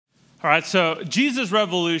All right, so Jesus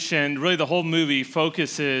Revolution, really the whole movie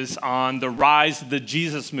focuses on the rise of the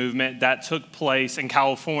Jesus movement that took place in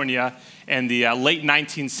California in the late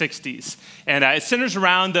 1960s. And it centers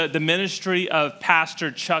around the ministry of Pastor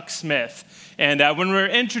Chuck Smith. And when we're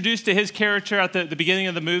introduced to his character at the beginning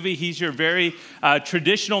of the movie, he's your very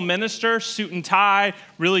traditional minister, suit and tie,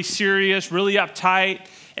 really serious, really uptight.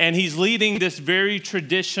 And he's leading this very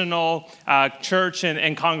traditional church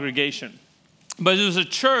and congregation. But it was a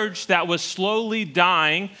church that was slowly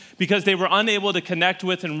dying because they were unable to connect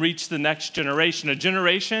with and reach the next generation. A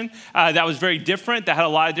generation that was very different, that had a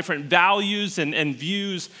lot of different values and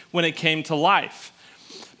views when it came to life.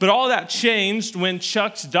 But all that changed when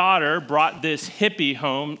Chuck's daughter brought this hippie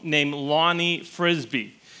home named Lonnie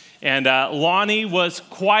Frisbee. And Lonnie was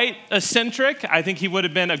quite eccentric. I think he would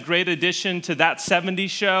have been a great addition to that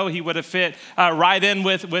 70s show. He would have fit right in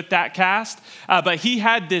with that cast. But he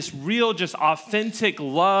had this real, just authentic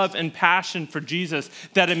love and passion for Jesus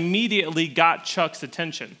that immediately got Chuck's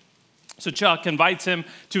attention. So Chuck invites him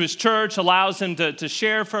to his church, allows him to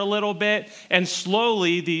share for a little bit, and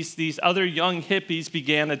slowly these other young hippies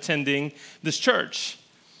began attending this church.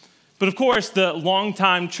 But of course, the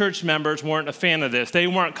longtime church members weren't a fan of this. They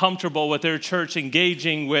weren't comfortable with their church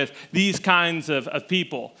engaging with these kinds of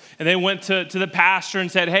people. And they went to the pastor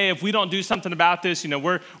and said, hey, if we don't do something about this,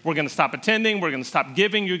 we're going to stop attending, we're going to stop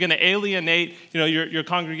giving, you're going to alienate your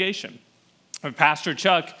congregation. And Pastor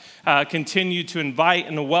Chuck continued to invite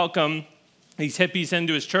and to welcome these hippies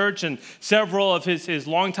into his church, and several of his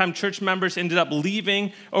longtime church members ended up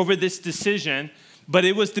leaving over this decision. But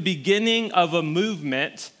it was the beginning of a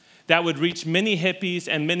movement that would reach many hippies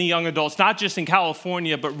and many young adults, not just in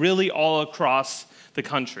California, but really all across the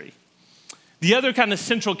country. The other kind of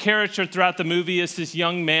central character throughout the movie is this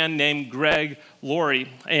young man named Greg Laurie.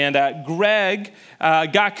 And Greg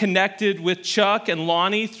got connected with Chuck and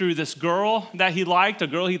Lonnie through this girl that he liked, a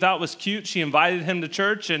girl he thought was cute. She invited him to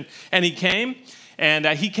church, and he came. And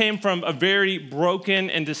he came from a very broken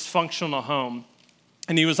and dysfunctional home.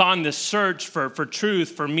 And he was on this search for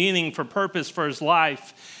truth, for meaning, for purpose for his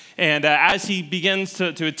life. And as he begins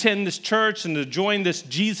to attend this church and to join this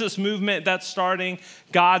Jesus movement that's starting,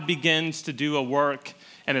 God begins to do a work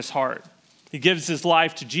in his heart. He gives his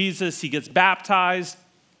life to Jesus, he gets baptized,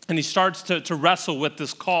 and he starts to wrestle with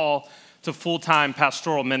this call to full-time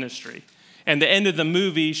pastoral ministry. And the end of the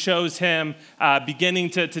movie shows him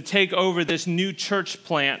beginning to take over this new church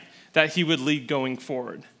plant that he would lead going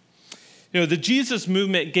forward. The Jesus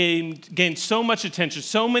movement gained so much attention.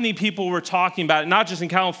 So many people were talking about it, not just in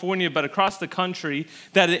California, but across the country,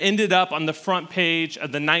 that it ended up on the front page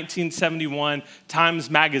of the 1971 Times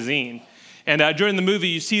Magazine. And during the movie,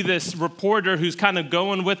 you see this reporter who's kind of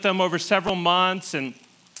going with them over several months and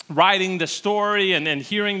writing the story and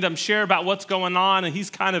hearing them share about what's going on. And he's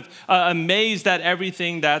kind of amazed at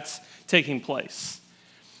everything that's taking place.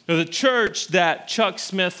 The church that Chuck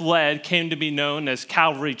Smith led came to be known as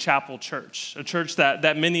Calvary Chapel Church, a church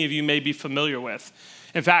that many of you may be familiar with.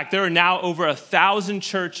 In fact, there are now over 1,000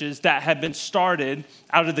 churches that have been started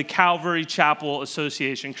out of the Calvary Chapel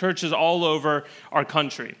Association, churches all over our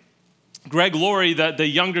country. Greg Laurie, the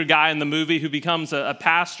younger guy in the movie who becomes a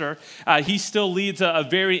pastor, he still leads a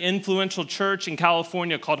very influential church in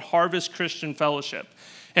California called Harvest Christian Fellowship.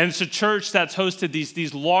 And it's a church that's hosted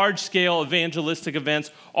these large-scale evangelistic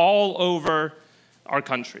events all over our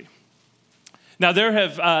country. Now, there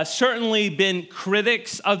have certainly been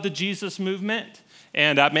critics of the Jesus movement,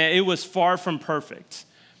 and it was far from perfect.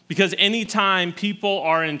 Because anytime people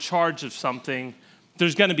are in charge of something,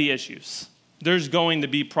 there's going to be issues. There's going to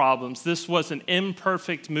be problems. This was an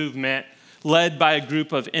imperfect movement led by a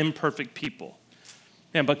group of imperfect people.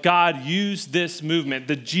 But God used this movement,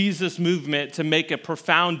 the Jesus movement, to make a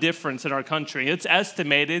profound difference in our country. It's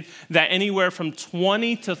estimated that anywhere from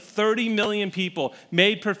 20 to 30 million people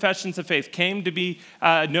made professions of faith, came to be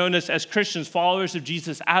known as Christians, followers of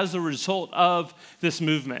Jesus, as a result of this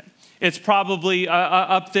movement. It's probably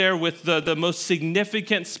up there with the most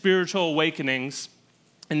significant spiritual awakenings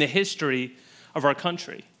in the history of our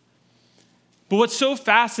country. But what's so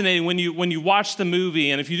fascinating when you watch the movie,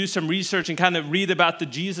 and if you do some research and kind of read about the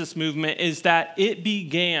Jesus movement, is that it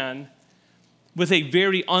began with a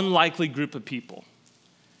very unlikely group of people.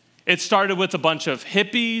 It started with a bunch of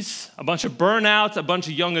hippies, a bunch of burnouts, a bunch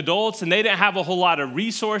of young adults, and they didn't have a whole lot of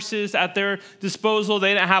resources at their disposal.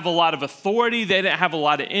 They didn't have a lot of authority. They didn't have a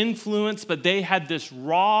lot of influence, but they had this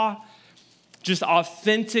raw, just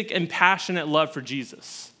authentic and passionate love for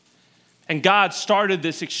Jesus. And God started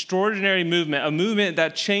this extraordinary movement, a movement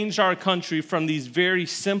that changed our country from these very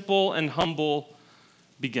simple and humble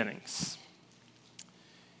beginnings.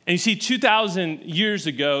 And you see, 2,000 years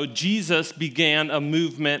ago, Jesus began a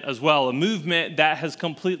movement as well, a movement that has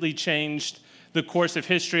completely changed the course of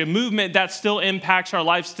history, a movement that still impacts our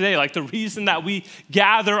lives today. Like the reason that we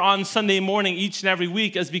gather on Sunday morning each and every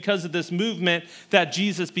week is because of this movement that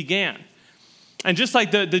Jesus began. And just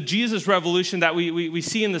like the Jesus revolution that we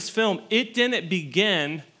see in this film, it didn't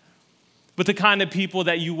begin with the kind of people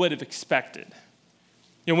that you would have expected.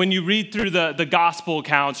 You know, when you read through the gospel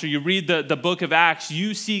accounts or you read the book of Acts,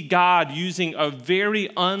 you see God using a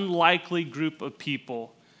very unlikely group of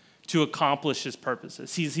people to accomplish his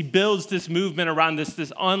purposes. He builds this movement around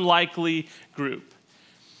this unlikely group.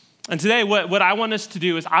 And today, what I want us to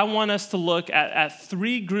do is I want us to look at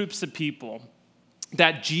three groups of people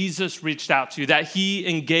that Jesus reached out to, that he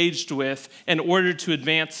engaged with in order to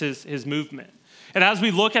advance his movement. And as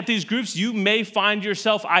we look at these groups, you may find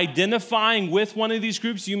yourself identifying with one of these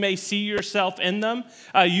groups. You may see yourself in them.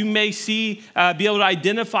 You may be able to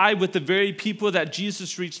identify with the very people that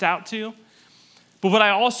Jesus reached out to. But what I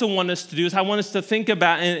also want us to do is I want us to think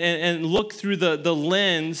about and look through the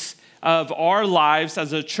lens of our lives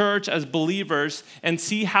as a church, as believers, and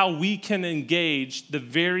see how we can engage the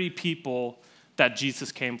very people that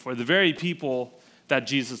Jesus came for, the very people that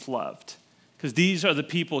Jesus loved. Because these are the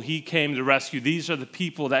people he came to rescue. These are the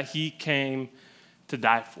people that he came to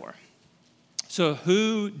die for. So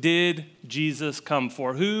who did Jesus come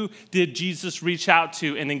for? Who did Jesus reach out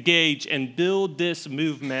to and engage and build this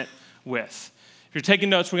movement with? If you're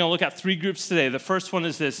taking notes, we're going to look at three groups today. The first one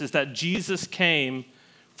is this, is that Jesus came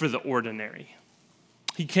for the ordinary.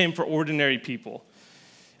 He came for ordinary people.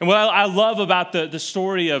 And what I love about the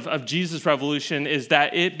story of Jesus' revolution is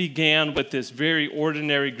that it began with this very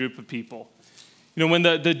ordinary group of people. You know, when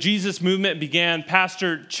the Jesus movement began,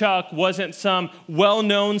 Pastor Chuck wasn't some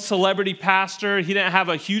well-known celebrity pastor. He didn't have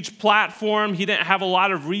a huge platform. He didn't have a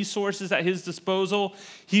lot of resources at his disposal.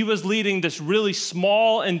 He was leading this really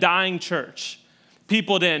small and dying church.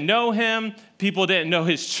 People didn't know him. People didn't know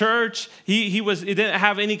his church. He didn't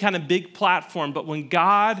have any kind of big platform. But when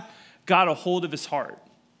God got a hold of his heart,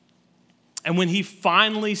 and when he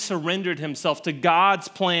finally surrendered himself to God's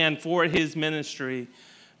plan for his ministry,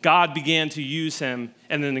 God began to use him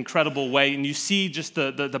in an incredible way. And you see just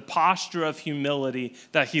the posture of humility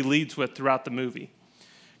that he leads with throughout the movie.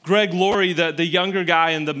 Greg Laurie, the younger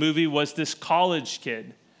guy in the movie, was this college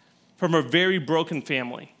kid from a very broken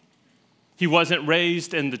family. He wasn't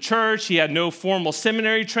raised in the church. He had no formal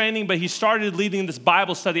seminary training, but he started leading this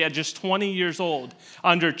Bible study at just 20 years old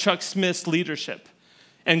under Chuck Smith's leadership.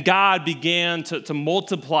 And God began to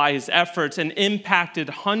multiply his efforts and impacted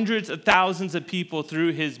hundreds of thousands of people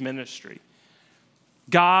through his ministry.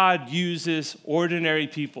 God uses ordinary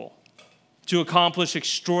people to accomplish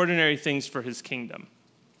extraordinary things for his kingdom.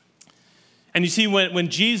 And you see, when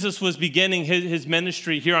Jesus was beginning his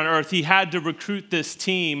ministry here on earth, he had to recruit this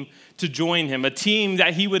team to join him, a team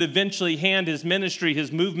that he would eventually hand his ministry,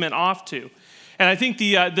 his movement off to. And I think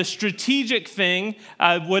the strategic thing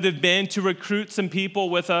would have been to recruit some people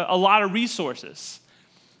with a lot of resources,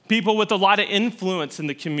 people with a lot of influence in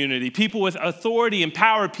the community, people with authority and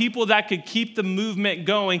power, people that could keep the movement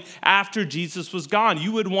going after Jesus was gone.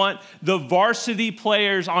 You would want the varsity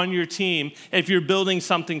players on your team if you're building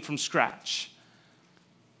something from scratch.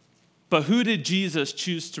 But who did Jesus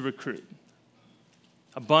choose to recruit?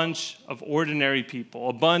 A bunch of ordinary people,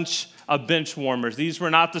 a bunch of bench warmers. These were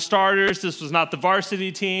not the starters. This was not the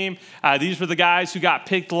varsity team. These were the guys who got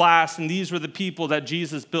picked last, and these were the people that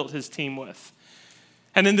Jesus built his team with.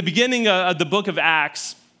 And in the beginning of the book of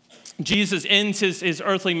Acts, Jesus ends his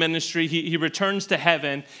earthly ministry. He returns to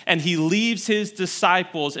heaven, and he leaves his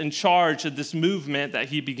disciples in charge of this movement that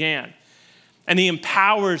he began. And he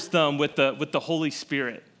empowers them with the Holy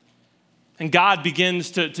Spirit. And God begins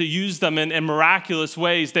to use them in miraculous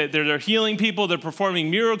ways. They're healing people, they're performing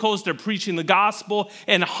miracles, they're preaching the gospel,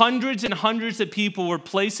 and hundreds of people were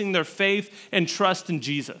placing their faith and trust in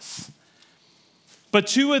Jesus. But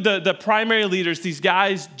two of the primary leaders, these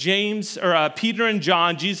guys, Peter and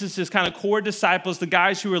John, Jesus' kind of core disciples, the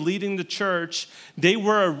guys who were leading the church, they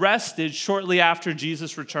were arrested shortly after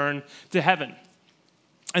Jesus returned to heaven.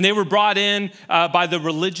 And they were brought in by the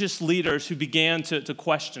religious leaders who began to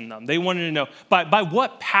question them. They wanted to know, by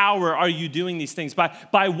what power are you doing these things?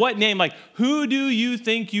 By what name? Like, who do you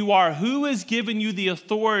think you are? Who has given you the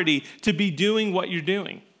authority to be doing what you're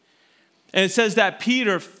doing? And it says that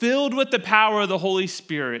Peter, filled with the power of the Holy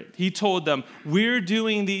Spirit, he told them, we're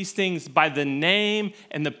doing these things by the name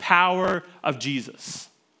and the power of Jesus.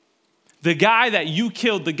 The guy that you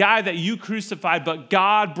killed, the guy that you crucified, but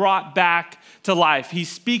God brought back to life. He's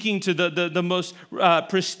speaking to the most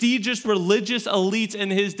prestigious religious elites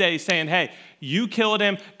in his day, saying, hey, You killed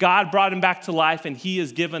him. God brought him back to life, and he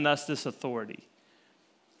has given us this authority.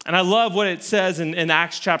 And I love what it says in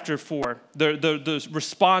Acts chapter 4, the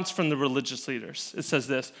response from the religious leaders. It says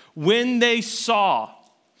this: when they saw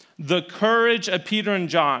the courage of Peter and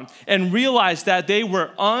John and realized that they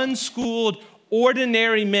were unschooled,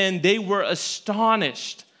 ordinary men, they were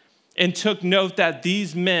astonished and took note that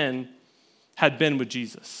these men had been with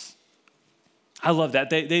Jesus. I love that.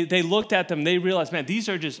 They looked at them, they realized, man, these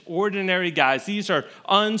are just ordinary guys. These are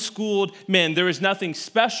unschooled men. There is nothing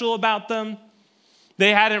special about them.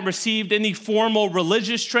 They hadn't received any formal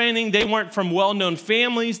religious training. They weren't from well-known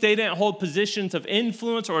families. They didn't hold positions of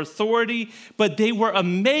influence or authority, but they were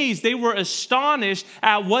amazed. They were astonished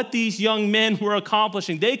at what these young men were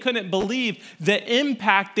accomplishing. They couldn't believe the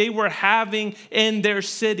impact they were having in their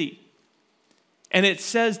city. And it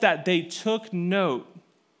says that they took note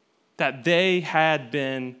that they had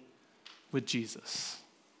been with Jesus.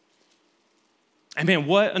 And man,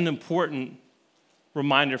 what an important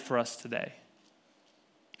reminder for us today.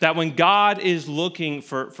 That when God is looking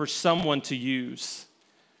for someone to use,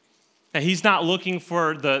 and he's not looking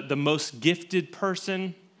for the most gifted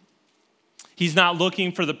person. He's not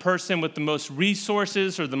looking for the person with the most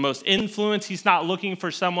resources or the most influence. He's not looking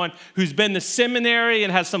for someone who's been to seminary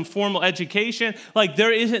and has some formal education. Like,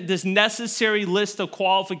 there isn't this necessary list of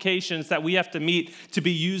qualifications that we have to meet to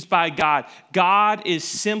be used by God. God is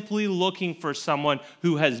simply looking for someone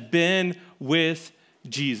who has been with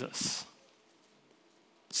Jesus.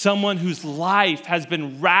 Someone whose life has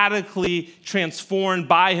been radically transformed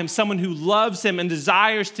by him. Someone who loves him and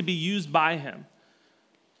desires to be used by him.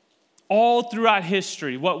 All throughout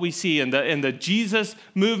history, what we see in the Jesus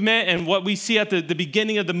movement and what we see at the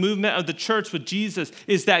beginning of the movement of the church with Jesus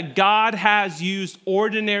is that God has used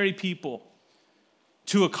ordinary people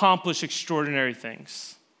to accomplish extraordinary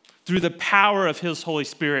things through the power of his Holy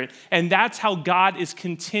Spirit. And that's how God is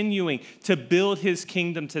continuing to build his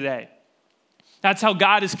kingdom today. That's how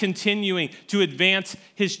God is continuing to advance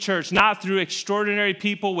his church, not through extraordinary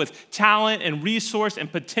people with talent and resource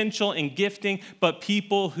and potential and gifting, but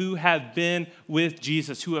people who have been with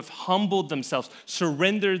Jesus, who have humbled themselves,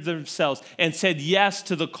 surrendered themselves, and said yes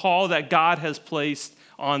to the call that God has placed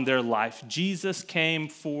on their life. Jesus came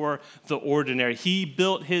for the ordinary. He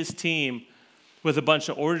built his team with a bunch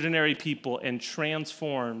of ordinary people and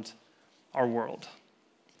transformed our world.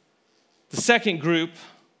 The second group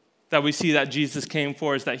that we see that Jesus came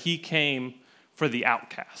for is that he came for the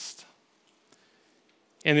outcast.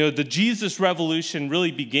 And the Jesus revolution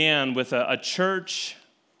really began with a church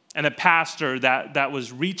and a pastor that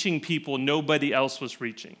was reaching people nobody else was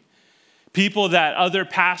reaching. People that other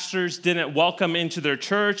pastors didn't welcome into their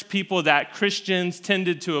church, people that Christians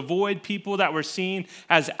tended to avoid, people that were seen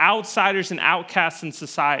as outsiders and outcasts in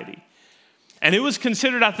society. And it was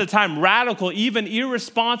considered at the time radical, even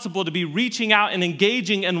irresponsible, to be reaching out and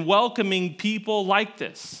engaging and welcoming people like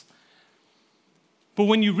this. But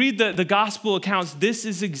when you read the gospel accounts, this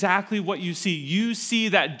is exactly what you see. You see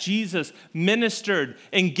that Jesus ministered,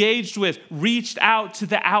 engaged with, reached out to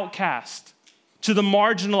the outcast, to the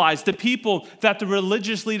marginalized, the people that the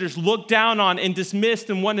religious leaders looked down on and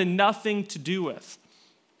dismissed and wanted nothing to do with.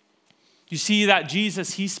 You see that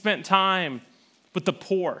Jesus, he spent time with the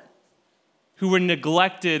poor, who were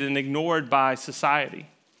neglected and ignored by society.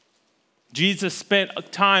 Jesus spent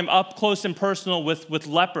time up close and personal with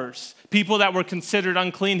lepers, people that were considered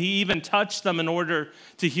unclean. He even touched them in order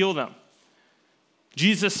to heal them.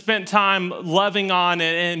 Jesus spent time loving on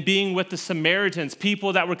and being with the Samaritans,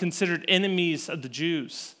 people that were considered enemies of the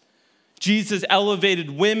Jews. Jesus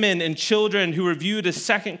elevated women and children who were viewed as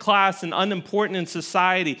second class and unimportant in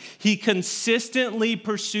society. He consistently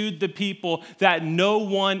pursued the people that no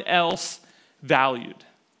one else valued.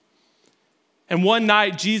 And one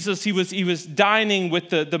night, Jesus, he was dining with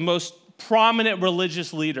the most prominent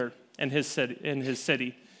religious leader in his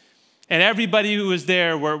city. And everybody who was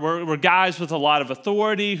there were guys with a lot of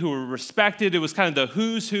authority, who were respected. It was kind of the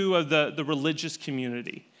who's who of the religious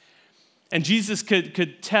community. And Jesus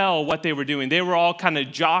could tell what they were doing. They were all kind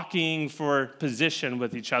of jockeying for position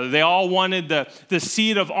with each other. They all wanted the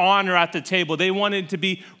seat of honor at the table. They wanted to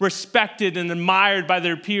be respected and admired by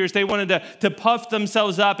their peers. They wanted to puff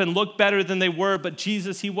themselves up and look better than they were. But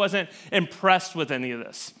Jesus, he wasn't impressed with any of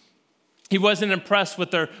this. He wasn't impressed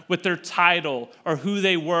with their title or who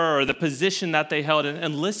they were or the position that they held.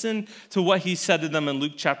 And listen to what he said to them in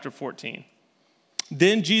Luke chapter 14.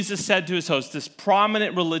 Then Jesus said to his host, this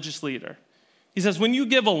prominent religious leader, he says, when you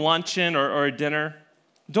give a luncheon or a dinner,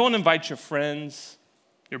 don't invite your friends,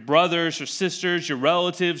 your brothers or sisters, your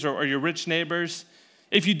relatives or your rich neighbors.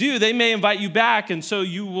 If you do, they may invite you back, and so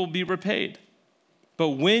you will be repaid.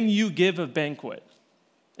 But when you give a banquet,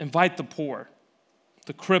 invite the poor,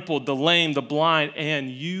 the crippled, the lame, the blind, and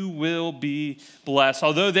you will be blessed.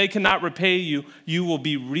 Although they cannot repay you, you will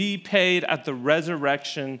be repaid at the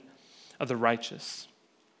resurrection of the righteous.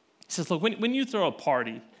 He says, look, when you throw a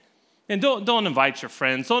party, and don't invite your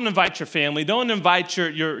friends, don't invite your family, don't invite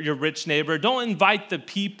your rich neighbor, don't invite the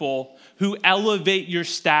people who elevate your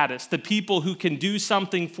status, the people who can do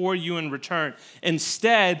something for you in return.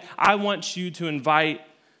 Instead, I want you to invite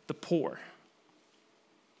the poor,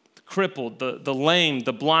 the crippled, the lame,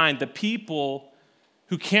 the blind, the people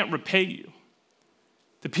who can't repay you,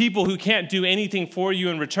 the people who can't do anything for you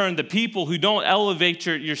in return, the people who don't elevate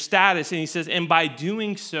your status. And he says, and by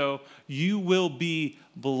doing so, you will be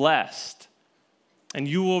blessed and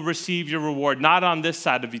you will receive your reward, not on this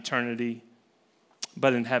side of eternity,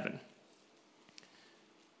 but in heaven.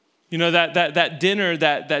 You know, that dinner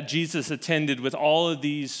that Jesus attended with all of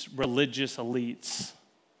these religious elites,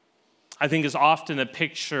 I think is often a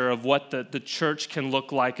picture of what the church can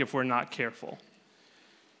look like if we're not careful.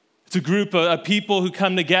 It's a group of people who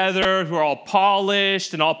come together, who are all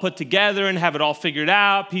polished and all put together and have it all figured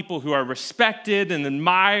out, people who are respected and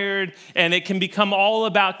admired, and it can become all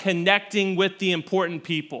about connecting with the important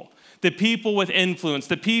people, the people with influence,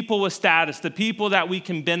 the people with status, the people that we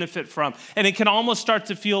can benefit from. And it can almost start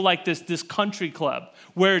to feel like this country club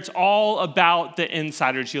where it's all about the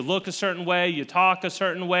insiders. You look a certain way, you talk a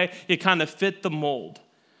certain way, you kind of fit the mold.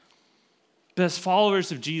 But as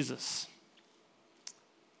followers of Jesus,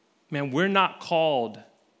 man, we're not called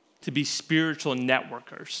to be spiritual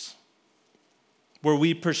networkers where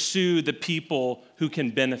we pursue the people who can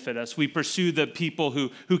benefit us. We pursue the people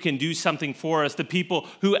who can do something for us, the people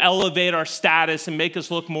who elevate our status and make us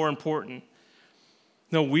look more important.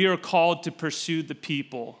 No, we are called to pursue the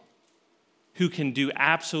people who can do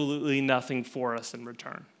absolutely nothing for us in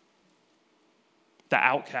return. The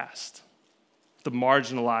outcast, the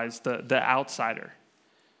marginalized, the outsider.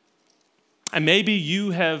 And maybe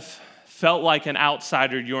you have felt like an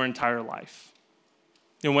outsider your entire life.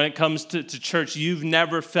 And when it comes to church, you've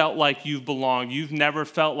never felt like you've belonged. You've never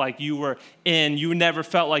felt like you were in. You never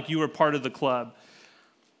felt like you were part of the club.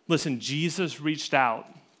 Listen, Jesus reached out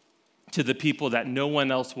to the people that no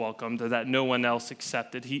one else welcomed or that no one else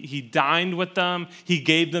accepted. He dined with them. He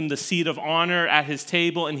gave them the seat of honor at his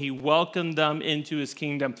table, and he welcomed them into his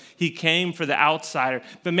kingdom. He came for the outsider.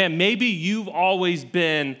 But man, maybe you've always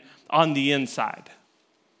been on the inside.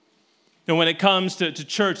 And when it comes to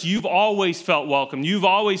church, you've always felt welcome. You've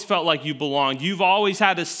always felt like you belong. You've always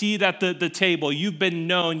had a seat at the table. You've been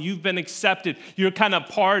known. You've been accepted. You're kind of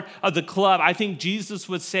part of the club. I think Jesus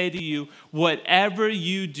would say to you, whatever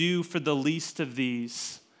you do for the least of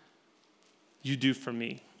these, you do for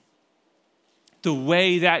me. The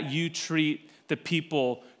way that you treat the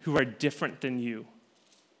people who are different than you,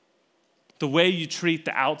 the way you treat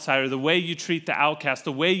the outsider, the way you treat the outcast,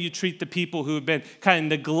 the way you treat the people who have been kind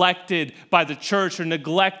of neglected by the church or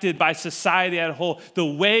neglected by society as a whole, the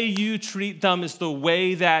way you treat them is the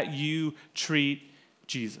way that you treat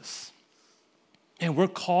Jesus. And we're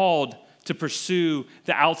called to pursue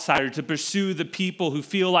the outsider, to pursue the people who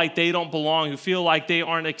feel like they don't belong, who feel like they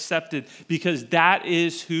aren't accepted, because that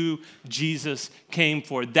is who Jesus came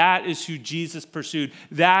for. That is who Jesus pursued.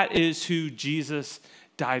 That is who Jesus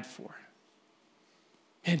died for.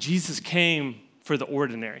 And Jesus came for the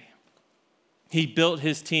ordinary. He built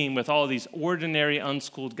his team with all these ordinary,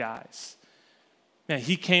 unschooled guys. Man,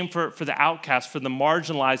 he came for the outcast, for the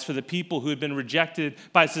marginalized, for the people who had been rejected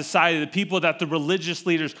by society, the people that the religious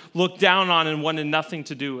leaders looked down on and wanted nothing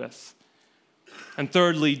to do with. And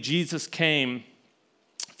thirdly, Jesus came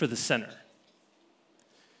for the sinner.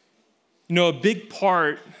 You know, a big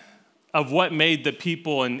part of what made the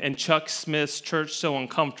people in Chuck Smith's church so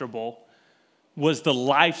uncomfortable was the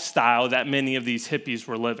lifestyle that many of these hippies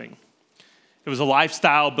were living. It was a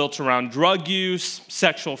lifestyle built around drug use,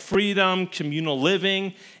 sexual freedom, communal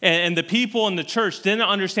living, and the people in the church didn't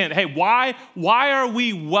understand, hey, why are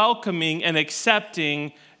we welcoming and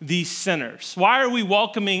accepting these sinners? Why are we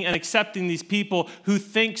welcoming and accepting these people who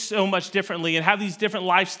think so much differently and have these different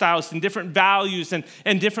lifestyles and different values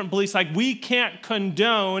and different beliefs? Like, we can't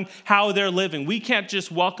condone how they're living. We can't just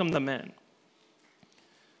welcome them in.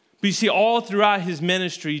 But you see, all throughout his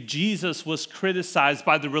ministry, Jesus was criticized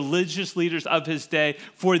by the religious leaders of his day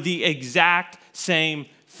for the exact same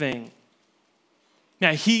thing.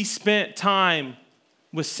 Now, he spent time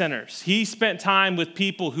with sinners. He spent time with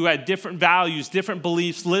people who had different values, different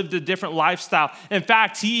beliefs, lived a different lifestyle. In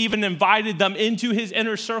fact, he even invited them into his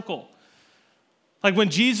inner circle. Like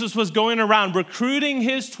when Jesus was going around recruiting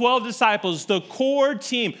his 12 disciples, the core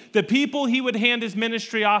team, the people he would hand his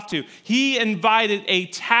ministry off to, he invited a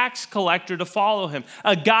tax collector to follow him,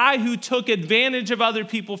 a guy who took advantage of other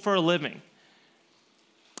people for a living.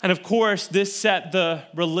 And of course, this set the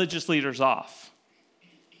religious leaders off.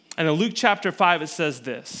 And in Luke chapter 5, it says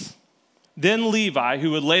this. Then Levi,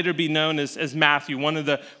 who would later be known as Matthew, one of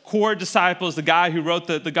the core disciples, the guy who wrote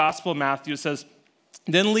the Gospel of Matthew, says,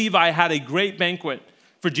 then Levi had a great banquet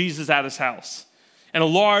for Jesus at his house, and a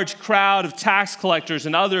large crowd of tax collectors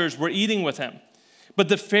and others were eating with him. But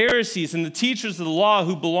the Pharisees and the teachers of the law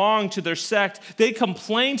who belonged to their sect, they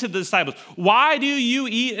complained to the disciples, why do you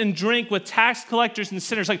eat and drink with tax collectors and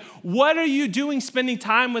sinners? Like, what are you doing spending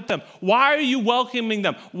time with them? Why are you welcoming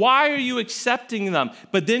them? Why are you accepting them?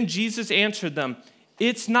 But then Jesus answered them,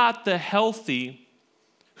 it's not the healthy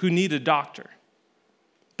who need a doctor,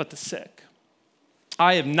 but the sick.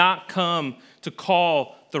 I have not come to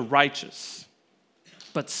call the righteous,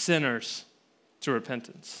 but sinners to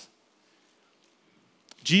repentance.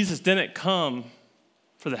 Jesus didn't come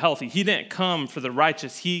for the healthy. He didn't come for the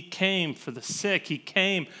righteous. He came for the sick. He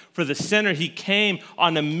came for the sinner. He came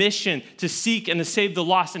on a mission to seek and to save the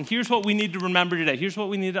lost. And here's what we need to remember today. Here's what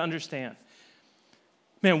we need to understand.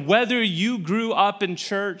 Man, whether you grew up in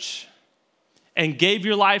church and gave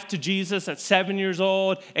your life to Jesus at 7 years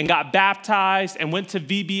old and got baptized and went to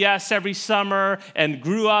VBS every summer and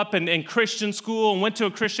grew up in Christian school and went to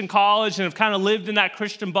a Christian college and have kind of lived in that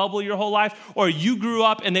Christian bubble your whole life, or you grew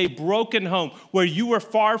up in a broken home where you were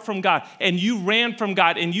far from God and you ran from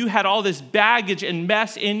God and you had all this baggage and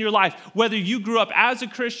mess in your life, whether you grew up as a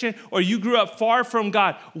Christian or you grew up far from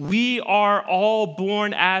God, we are all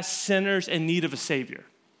born as sinners in need of a Savior.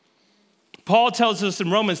 Paul tells us in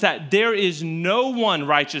Romans that there is no one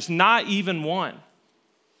righteous, not even one.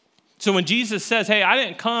 So when Jesus says, hey, I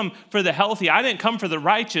didn't come for the healthy, I didn't come for the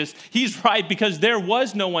righteous, he's right, because there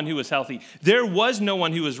was no one who was healthy. There was no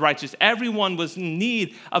one who was righteous. Everyone was in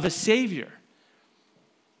need of a Savior.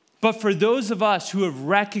 But for those of us who have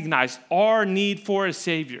recognized our need for a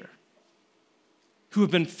Savior, who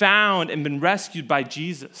have been found and been rescued by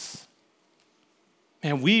Jesus,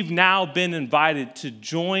 and we've now been invited to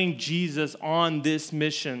join Jesus on this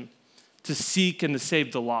mission to seek and to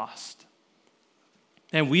save the lost.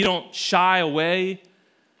 And we don't shy away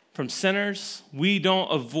from sinners. We don't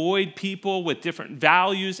avoid people with different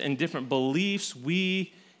values and different beliefs.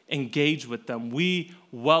 We engage with them. We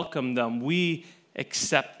welcome them. We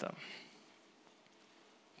accept them.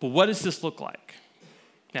 But what does this look like?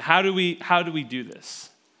 Now, how do we do this?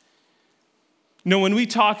 You know, when we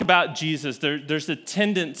talk about Jesus, there's a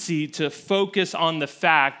tendency to focus on the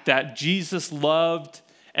fact that Jesus loved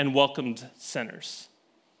and welcomed sinners.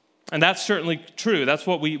 And that's certainly true. That's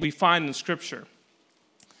what we find in Scripture.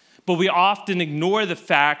 But we often ignore the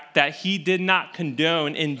fact that he did not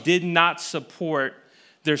condone and did not support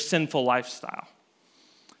their sinful lifestyle.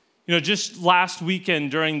 You know, just last weekend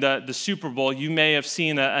during the Super Bowl, you may have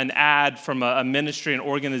seen an ad from a ministry, an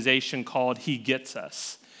organization called He Gets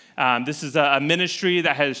Us. This is a ministry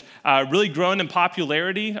that has really grown in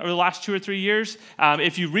popularity over the last 2 or 3 years.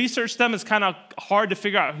 If you research them, it's kind of hard to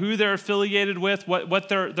figure out who they're affiliated with, what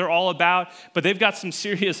they're all about. But they've got some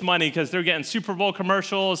serious money because they're getting Super Bowl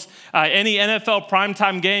commercials. Any NFL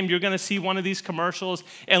primetime game, you're going to see one of these commercials.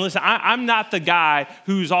 And listen, I'm not the guy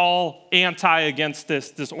who's all against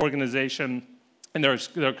this organization and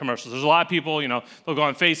their commercials. There's a lot of people, you know, they'll go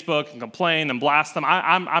on Facebook and complain and blast them.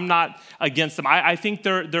 I'm not against them. I think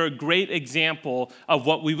they're a great example of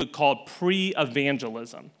what we would call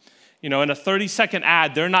pre-evangelism. You know, in a 30-second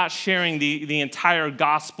ad, they're not sharing the entire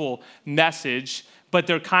gospel message, but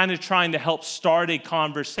they're kind of trying to help start a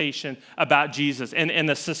conversation about Jesus. And in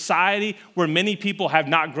a society where many people have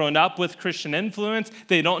not grown up with Christian influence,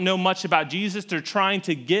 they don't know much about Jesus, they're trying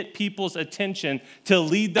to get people's attention to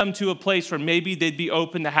lead them to a place where maybe they'd be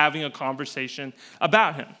open to having a conversation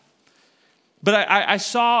about him. But I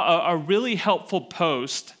saw a really helpful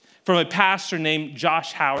post from a pastor named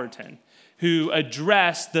Josh Howerton, who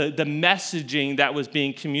addressed the messaging that was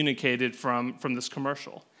being communicated from this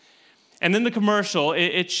commercial. And in the commercial,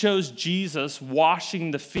 it shows Jesus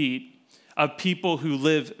washing the feet of people who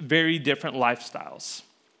live very different lifestyles,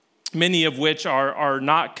 many of which are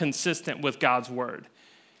not consistent with God's word.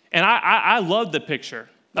 And I love the picture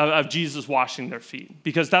of Jesus washing their feet,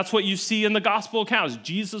 because that's what you see in the gospel accounts.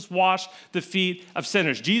 Jesus washed the feet of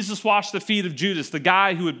sinners. Jesus washed the feet of Judas, the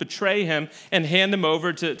guy who would betray him and hand him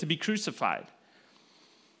over to be crucified.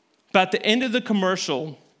 But at the end of the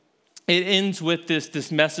commercial, it ends with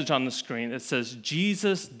this message on the screen. It says,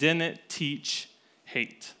 Jesus didn't teach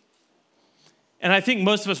hate. And I think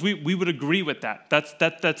most of us, we would agree with that.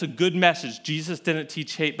 That's a good message. Jesus didn't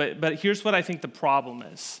teach hate, but here's what I think the problem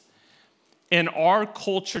is. In our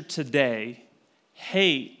culture today,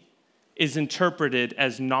 hate is interpreted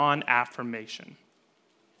as non-affirmation.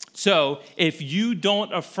 So if you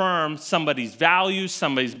don't affirm somebody's values,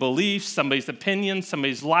 somebody's beliefs, somebody's opinions,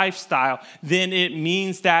 somebody's lifestyle, then it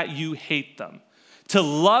means that you hate them. To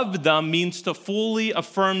love them means to fully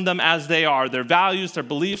affirm them as they are, their values, their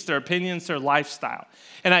beliefs, their opinions, their lifestyle.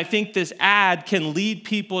 And I think this ad can lead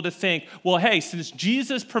people to think, well, hey, since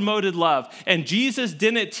Jesus promoted love and Jesus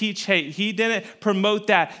didn't teach hate, he didn't promote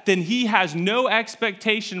that, then he has no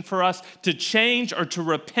expectation for us to change or to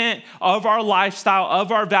repent of our lifestyle, of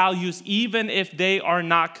our values, even if they are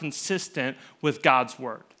not consistent with God's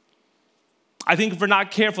word. I think if we're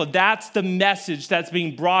not careful, that's the message that's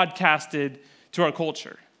being broadcasted to our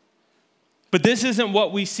culture. But this isn't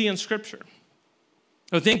what we see in Scripture.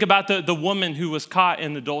 So think about the woman who was caught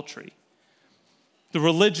in adultery. The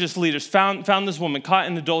religious leaders found this woman caught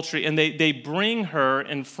in adultery, and they bring her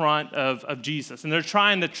in front of Jesus. And they're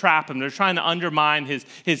trying to trap him. They're trying to undermine his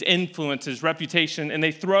influence, his reputation. And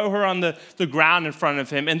they throw her on the ground in front of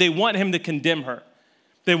him, and they want him to condemn her.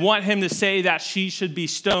 They want him to say that she should be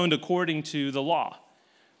stoned according to the law.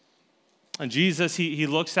 And Jesus, he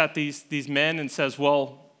looks at these men and says,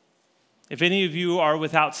 well, if any of you are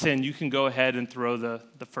without sin, you can go ahead and throw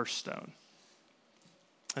the first stone.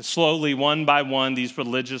 And slowly, one by one, these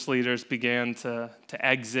religious leaders began to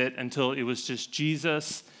exit until it was just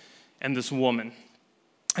Jesus and this woman.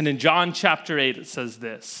 And in John chapter 8, it says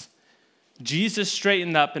this: Jesus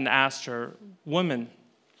straightened up and asked her, "Woman,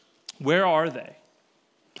 where are they?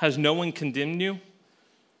 Has no one condemned you?"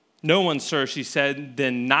 "No one, sir," she said.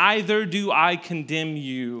 "Then neither do I condemn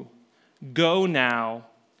you. Go now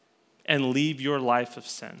and leave your life of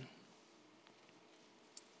sin."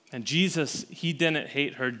 And Jesus, he didn't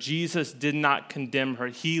hate her. Jesus did not condemn her.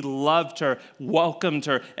 He loved her, welcomed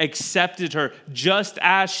her, accepted her just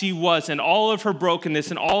as she was in all of her brokenness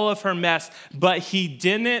and all of her mess, but he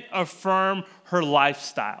didn't affirm her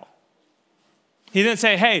lifestyle. He didn't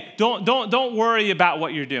say, hey, don't worry about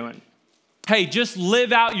what you're doing. Hey, just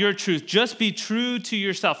live out your truth. Just be true to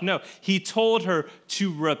yourself. No, he told her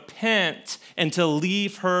to repent and to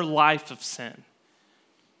leave her life of sin.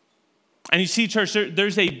 And you see, church,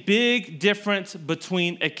 there's a big difference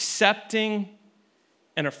between accepting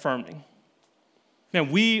and affirming.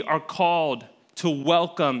 Man, we are called to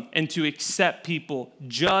welcome and to accept people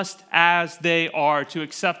just as they are, to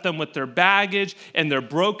accept them with their baggage and their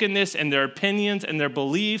brokenness and their opinions and their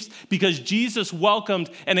beliefs, because Jesus welcomed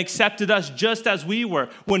and accepted us just as we were,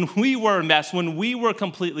 when we were a mess, when we were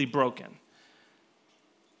completely broken.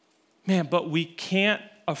 Man, but we can't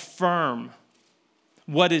affirm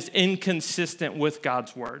what is inconsistent with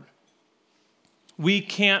God's word. We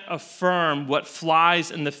can't affirm what flies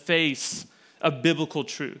in the face of biblical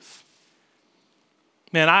truth.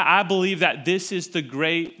 Man, I believe that this is the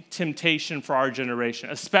great temptation for our generation,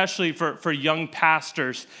 especially for young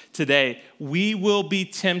pastors today. We will be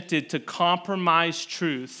tempted to compromise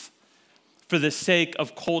truth for the sake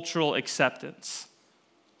of cultural acceptance,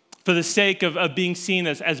 for the sake of being seen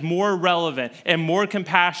as more relevant and more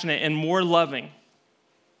compassionate and more loving.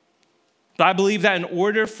 But I believe that in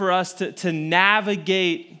order for us to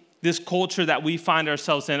navigate this culture that we find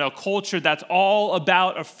ourselves in, a culture that's all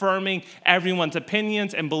about affirming everyone's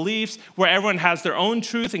opinions and beliefs, where everyone has their own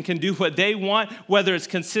truth and can do what they want, whether it's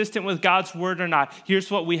consistent with God's word or not,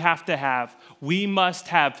 here's what we have to have. We must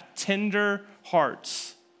have tender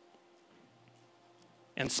hearts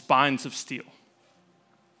and spines of steel.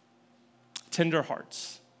 Tender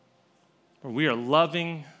hearts, where we are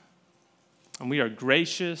loving and we are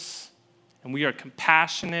gracious and we are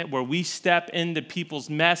compassionate, where we step into people's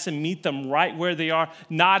mess and meet them right where they are,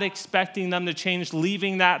 not expecting them to change,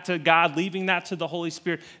 leaving that to God, leaving that to the Holy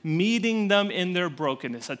Spirit, meeting them in their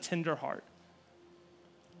brokenness, a tender heart.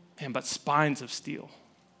 Man, but spines of steel.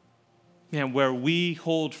 Man, where we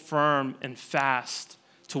hold firm and fast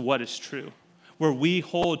to what is true, where we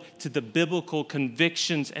hold to the biblical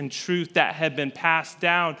convictions and truth that have been passed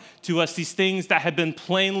down to us, these things that have been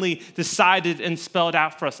plainly decided and spelled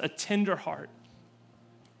out for us, a tender heart,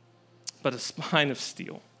 but a spine of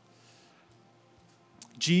steel.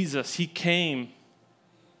 Jesus, he came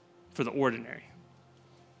for the ordinary.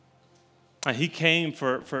 He came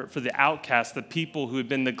for the outcast, the people who had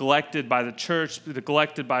been neglected by the church,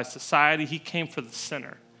 neglected by society. He came for the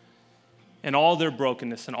sinner and all their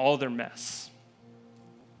brokenness and all their mess.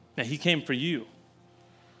 Now, he came for you.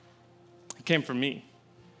 He came for me.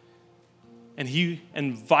 And he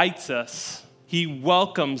invites us He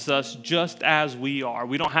welcomes us just as we are.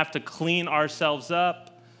 We don't have to clean ourselves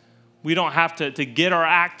up. We don't have to get our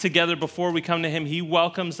act together before we come to him. He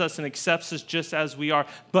welcomes us and accepts us just as we are,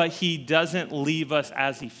 but he doesn't leave us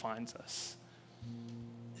as he finds us.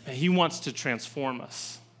 And he wants to transform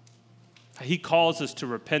us. He calls us to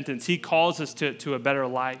repentance. He calls us to a better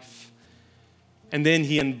life. And then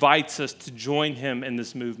he invites us to join him in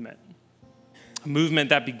this movement. A movement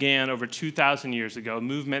that began over 2,000 years ago, a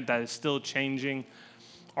movement that is still changing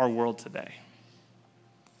our world today.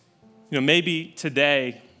 Maybe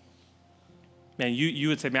today, man, you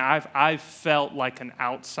would say, man, I've felt like an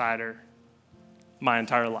outsider my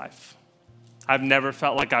entire life. I've never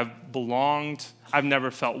felt like I've belonged. I've never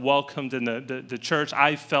felt welcomed in the church.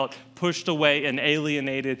 I felt pushed away and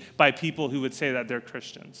alienated by people who would say that they're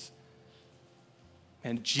Christians.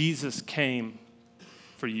 And Jesus came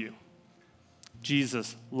for you.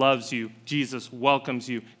 Jesus loves you. Jesus welcomes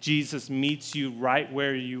you. Jesus meets you right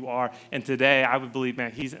where you are. And today, I would believe,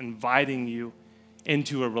 man, he's inviting you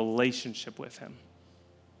into a relationship with him.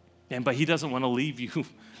 But he doesn't want to leave you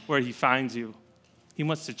where he finds you. He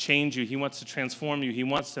wants to change you. He wants to transform you. He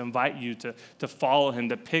wants to invite you to follow him,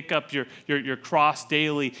 to pick up your cross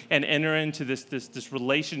daily and enter into this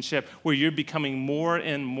relationship where you're becoming more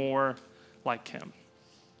and more like him.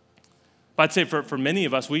 But I'd say for many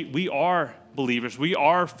of us, we are believers. We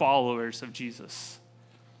are followers of Jesus.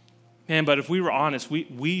 Man, but if we were honest,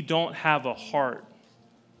 we don't have a heart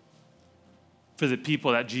for the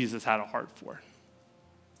people that Jesus had a heart for.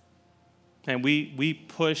 And we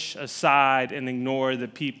push aside and ignore the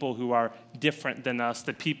people who are different than us,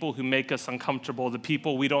 the people who make us uncomfortable, the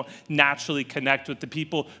people we don't naturally connect with, the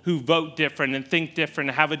people who vote different and think different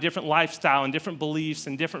and have a different lifestyle and different beliefs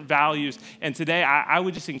and different values. And today, I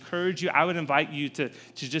would just encourage you, I would invite you to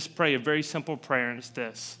just pray a very simple prayer, and it's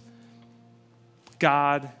this.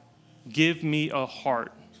 God, give me a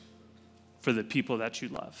heart for the people that you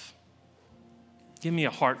love. Give me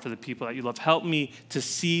a heart for the people that you love. Help me to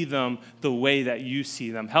see them the way that you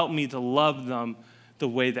see them. Help me to love them the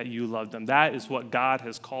way that you love them. That is what God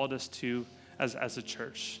has called us to as a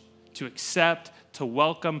church. To accept, to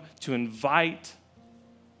welcome, to invite,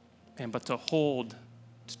 but to hold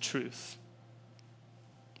to truth.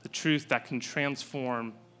 The truth that can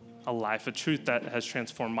transform a life. A truth that has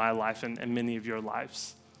transformed my life and many of your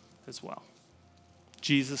lives as well.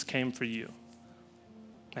 Jesus came for you,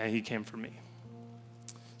 and he came for me.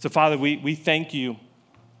 So, Father, we thank you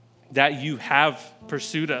that you have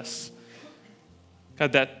pursued us.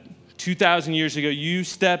 God, that 2,000 years ago, you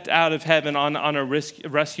stepped out of heaven on a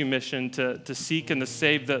rescue mission to seek and to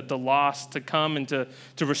save the lost, to come and to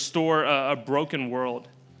restore a broken world.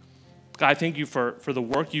 God, I thank you for the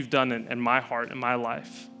work you've done in my heart, in my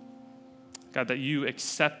life. God, that you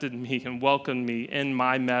accepted me and welcomed me in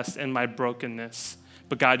my mess, in my brokenness.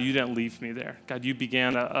 But God, you didn't leave me there. God, you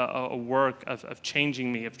began a work of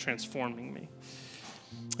changing me, of transforming me.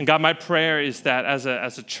 And God, my prayer is that as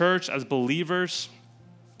a church, as believers,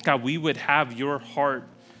 God, we would have your heart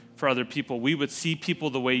for other people. We would see people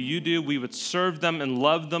the way you do. We would serve them and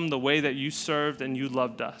love them the way that you served and you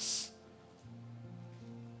loved us.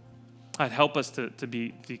 God, help us to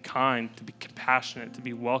be kind, to be compassionate, to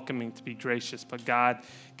be welcoming, to be gracious. But God,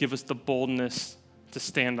 give us the boldness to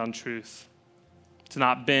stand on truth, to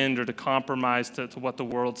not bend or to compromise to what the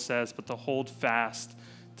world says, but to hold fast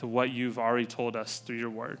to what you've already told us through your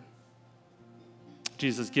word.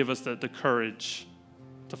 Jesus, give us the courage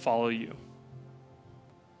to follow you.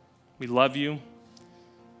 We love you.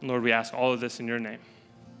 And Lord, we ask all of this in your name.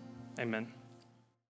 Amen.